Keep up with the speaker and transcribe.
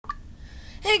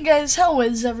Hey guys, how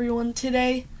is everyone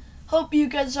today? Hope you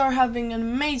guys are having an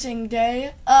amazing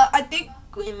day. I think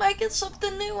we might get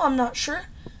something new, I'm not sure.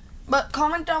 But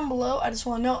comment down below, I just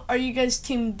want to know, are you guys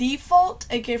Team Default,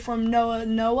 aka from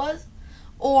Noah,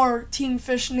 or Team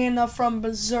Fish Nana from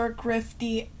Berserk,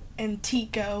 Rifty, and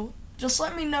Tico? Just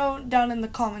let me know down in the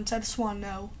comments, I just want to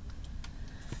know.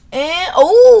 And,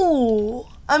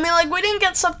 we didn't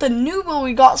get something new, but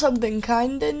we got something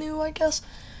kinda new, I guess.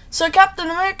 So Captain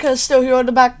America is still here with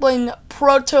the back bling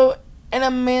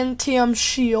proto-adamantium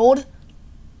shield.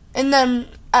 And then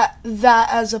that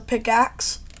as a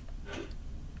pickaxe.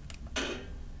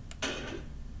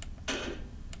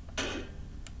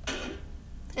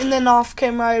 And then off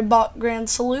camera I bought Grand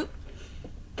Salute.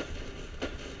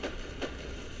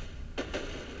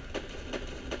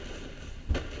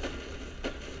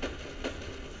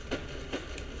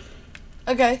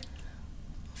 Okay.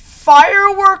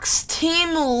 Fireworks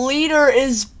team leader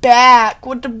is back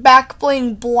with the back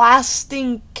bling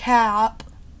blasting cap.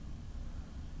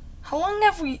 How long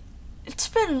have we? It's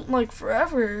been like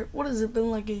forever. What has it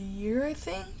been, like a year, I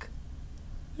think?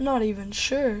 I'm not even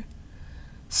sure.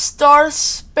 Star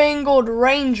Spangled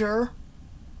Ranger.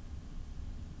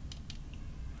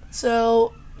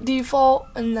 So default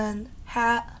and then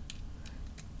hat.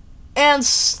 And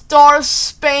Star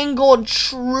Spangled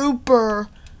Trooper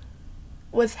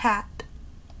with hat.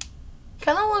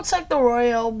 Kind of looks like the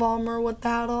Royale bomber with the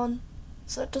hat on.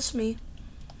 Is that just me?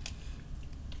 I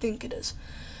think it is.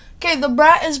 Okay, the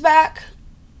Brat is back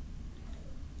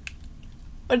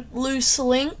with loose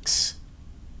links.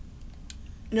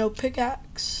 No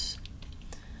pickaxe.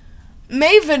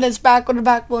 Maven is back with a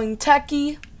back bling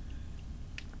techie.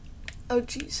 Oh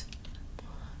jeez.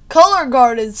 Color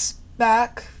Guard is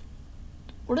back.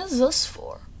 What is this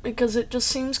for? Because it just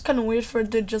seems kind of weird for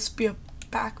it to just be a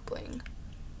back bling.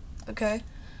 Okay.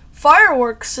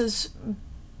 Fireworks is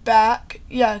back.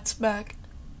 Yeah, it's back.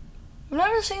 I've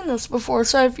never seen this before.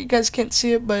 Sorry if you guys can't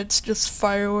see it, but it's just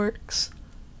fireworks.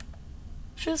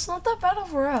 Actually, it's not that bad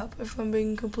of a rap, if I'm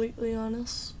being completely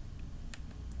honest. I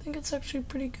think it's actually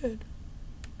pretty good.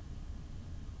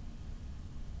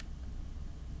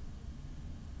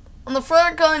 On the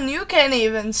front gun, you can't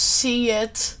even see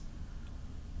it.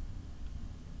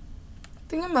 I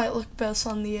think it might look best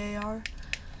on the AR.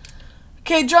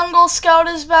 Okay, Jungle Scout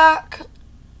is back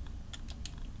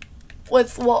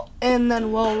with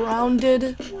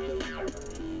well-rounded.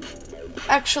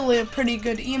 Actually, a pretty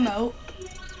good emote.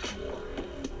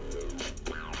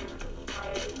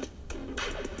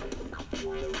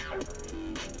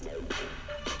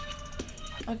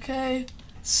 Okay,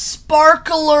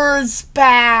 Sparkler's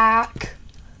back.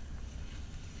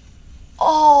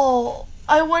 Oh,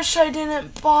 I wish I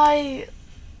didn't buy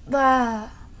that.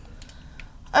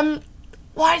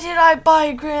 Why did I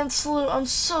buy Grand Salute? I'm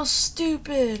so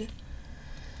stupid.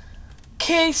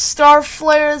 Okay, Star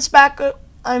Flare is back.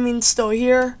 Still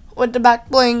here with the back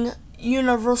bling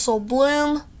Universal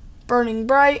Bloom, Burning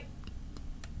Bright.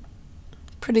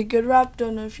 Pretty good rap.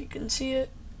 Don't know if you can see it.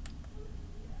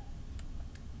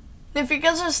 And if you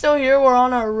guys are still here, we're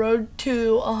on our road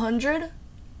to 100.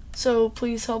 So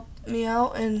please help me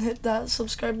out and hit that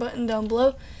subscribe button down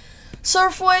below.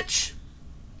 Surf Witch.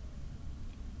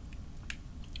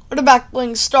 With a back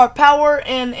bling Star Power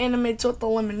and animates with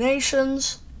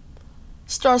eliminations.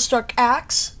 Starstruck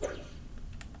Axe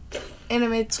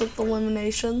animates with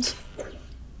eliminations.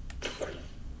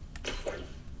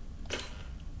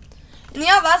 And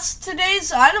yeah, that's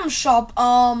today's item shop.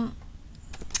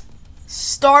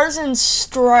 Stars and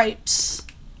Stripes.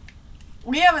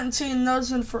 We haven't seen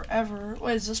those in forever.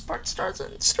 Wait, is this part Stars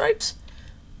and Stripes?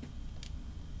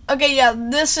 Okay, yeah,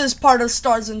 this is part of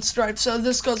Stars and Stripes. So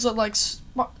this goes with like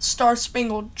Star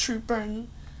Spangled Trooper and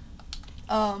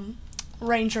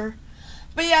Ranger.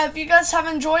 But yeah, if you guys have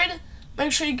enjoyed,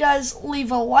 make sure you guys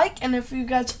leave a like. And if you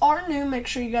guys are new, make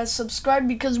sure you guys subscribe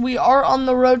because we are on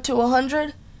the road to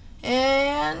 100.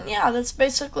 And yeah, that's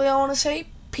basically all I want to say.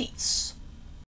 Peace.